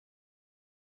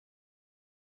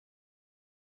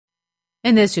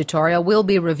In this tutorial, we'll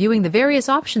be reviewing the various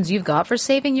options you've got for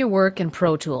saving your work in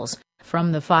Pro Tools.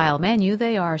 From the File menu,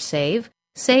 they are Save,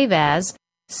 Save As,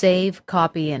 Save,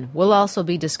 Copy In. We'll also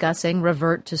be discussing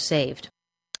Revert to Saved.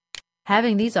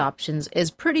 Having these options is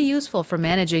pretty useful for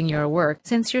managing your work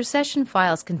since your session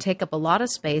files can take up a lot of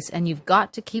space and you've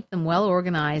got to keep them well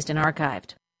organized and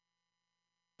archived.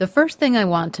 The first thing I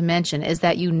want to mention is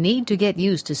that you need to get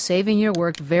used to saving your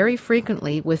work very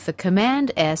frequently with the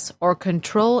Command-S or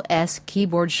Control-S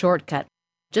keyboard shortcut.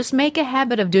 Just make a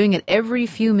habit of doing it every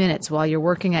few minutes while you're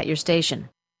working at your station.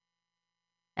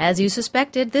 As you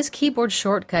suspected, this keyboard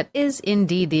shortcut is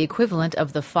indeed the equivalent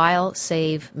of the File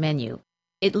Save menu.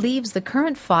 It leaves the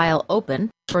current file open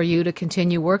for you to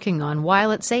continue working on while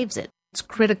it saves it. It's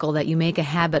critical that you make a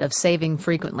habit of saving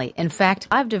frequently. In fact,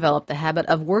 I've developed the habit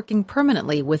of working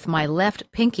permanently with my left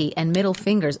pinky and middle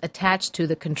fingers attached to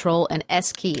the Control and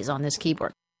S keys on this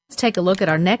keyboard. Let's take a look at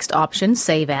our next option,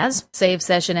 Save As. Save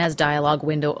Session As dialog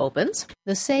window opens.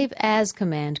 The Save As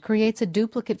command creates a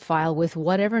duplicate file with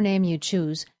whatever name you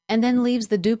choose and then leaves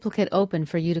the duplicate open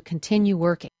for you to continue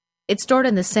working. It's stored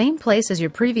in the same place as your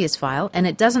previous file and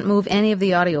it doesn't move any of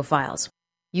the audio files.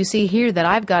 You see here that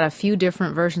I've got a few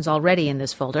different versions already in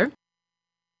this folder.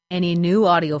 Any new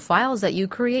audio files that you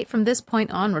create from this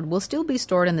point onward will still be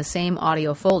stored in the same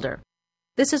audio folder.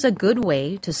 This is a good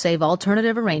way to save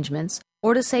alternative arrangements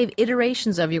or to save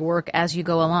iterations of your work as you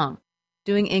go along.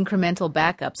 Doing incremental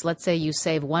backups, let's say you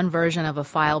save one version of a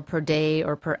file per day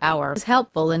or per hour, is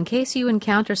helpful in case you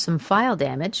encounter some file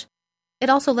damage. It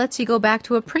also lets you go back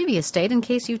to a previous state in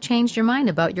case you changed your mind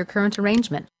about your current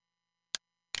arrangement.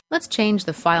 Let's change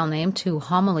the file name to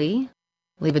Homily,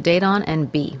 leave a date on,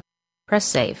 and B. Press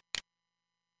Save.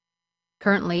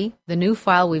 Currently, the new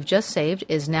file we've just saved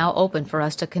is now open for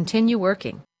us to continue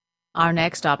working. Our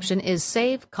next option is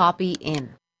Save, Copy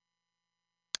In.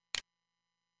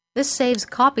 This saves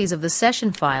copies of the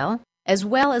session file, as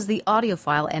well as the audio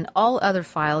file and all other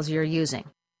files you're using.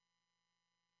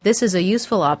 This is a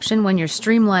useful option when you're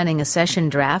streamlining a session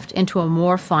draft into a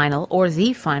more final or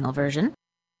the final version.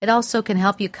 It also can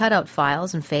help you cut out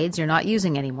files and fades you're not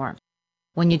using anymore.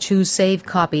 When you choose Save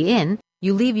Copy In,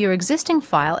 you leave your existing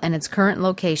file and its current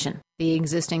location. The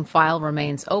existing file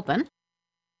remains open.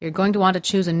 You're going to want to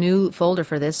choose a new folder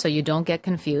for this so you don't get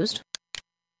confused.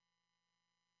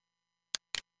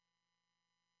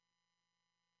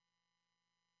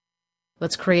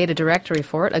 Let's create a directory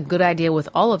for it, a good idea with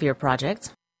all of your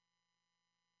projects.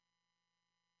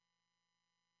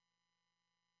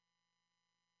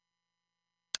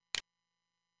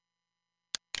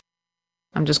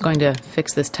 I'm just going to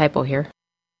fix this typo here.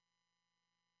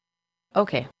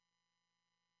 Okay.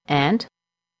 And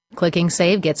clicking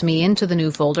Save gets me into the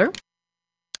new folder.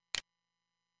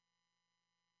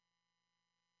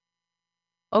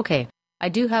 Okay, I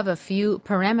do have a few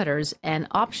parameters and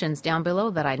options down below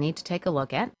that I need to take a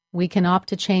look at. We can opt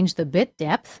to change the bit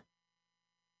depth,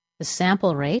 the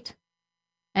sample rate,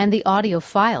 and the audio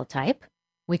file type.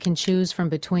 We can choose from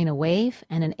between a WAV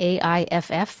and an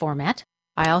AIFF format.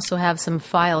 I also have some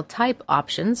file type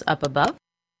options up above.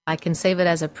 I can save it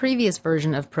as a previous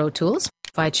version of Pro Tools.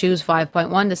 If I choose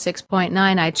 5.1 to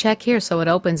 6.9, I check here so it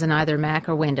opens in either Mac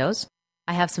or Windows.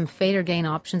 I have some fader gain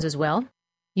options as well.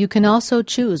 You can also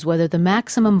choose whether the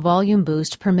maximum volume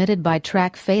boost permitted by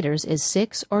track faders is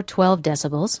 6 or 12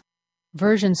 decibels.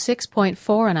 Version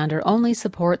 6.4 and under only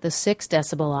support the 6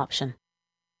 decibel option.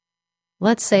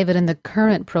 Let's save it in the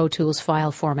current Pro Tools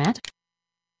file format.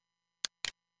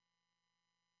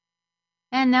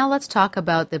 And now let's talk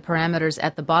about the parameters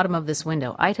at the bottom of this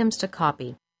window, items to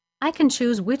copy. I can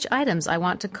choose which items I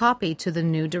want to copy to the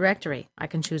new directory. I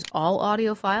can choose all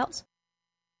audio files.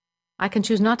 I can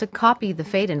choose not to copy the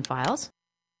fade-in files.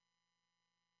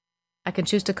 I can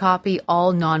choose to copy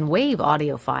all non-WAV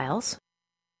audio files,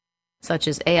 such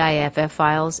as AIFF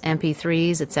files,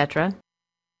 MP3s, etc.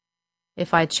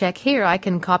 If I check here, I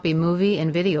can copy movie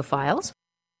and video files.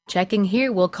 Checking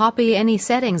here will copy any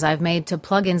settings I've made to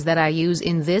plugins that I use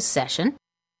in this session.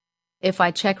 If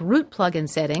I check root plugin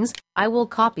settings, I will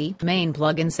copy main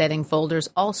plugin setting folders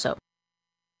also.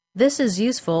 This is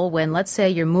useful when, let's say,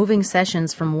 you're moving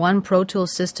sessions from one Pro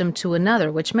Tools system to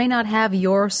another, which may not have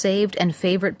your saved and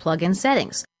favorite plugin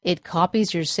settings. It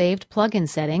copies your saved plugin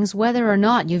settings whether or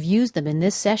not you've used them in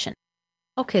this session.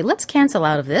 Okay, let's cancel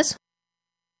out of this.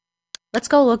 Let's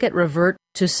go look at Revert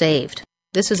to Saved.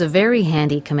 This is a very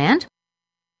handy command.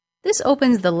 This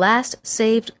opens the last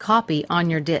saved copy on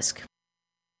your disk.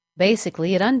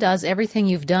 Basically, it undoes everything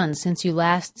you've done since you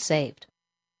last saved.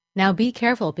 Now be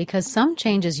careful because some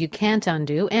changes you can't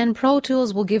undo, and Pro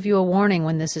Tools will give you a warning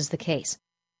when this is the case.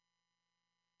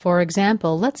 For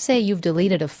example, let's say you've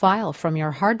deleted a file from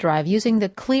your hard drive using the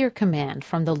clear command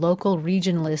from the local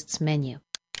region lists menu.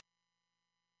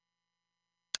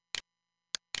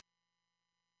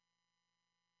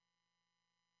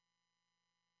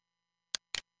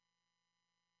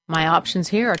 My options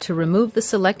here are to remove the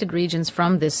selected regions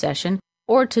from this session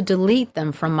or to delete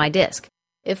them from my disk.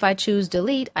 If I choose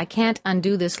delete, I can't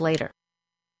undo this later.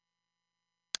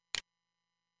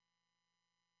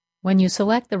 When you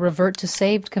select the Revert to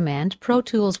Saved command, Pro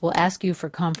Tools will ask you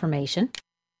for confirmation.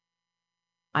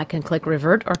 I can click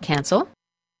Revert or Cancel,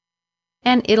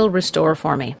 and it'll restore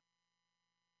for me.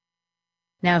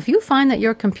 Now, if you find that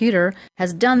your computer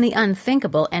has done the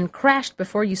unthinkable and crashed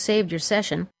before you saved your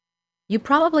session, you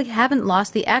probably haven't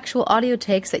lost the actual audio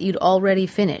takes that you'd already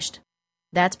finished.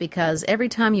 That's because every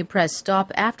time you press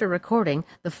Stop after recording,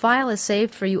 the file is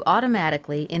saved for you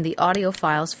automatically in the Audio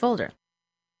Files folder.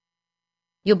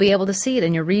 You'll be able to see it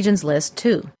in your regions list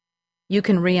too. You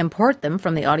can re-import them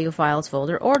from the Audio Files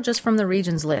folder or just from the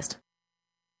regions list.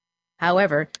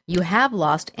 However, you have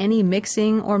lost any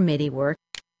mixing or MIDI work,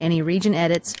 any region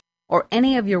edits, or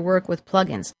any of your work with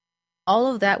plugins.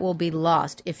 All of that will be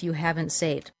lost if you haven't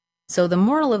saved. So the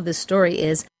moral of this story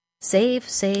is save,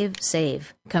 save,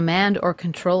 save. Command or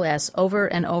Control S over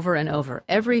and over and over,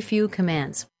 every few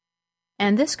commands.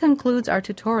 And this concludes our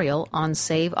tutorial on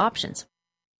save options.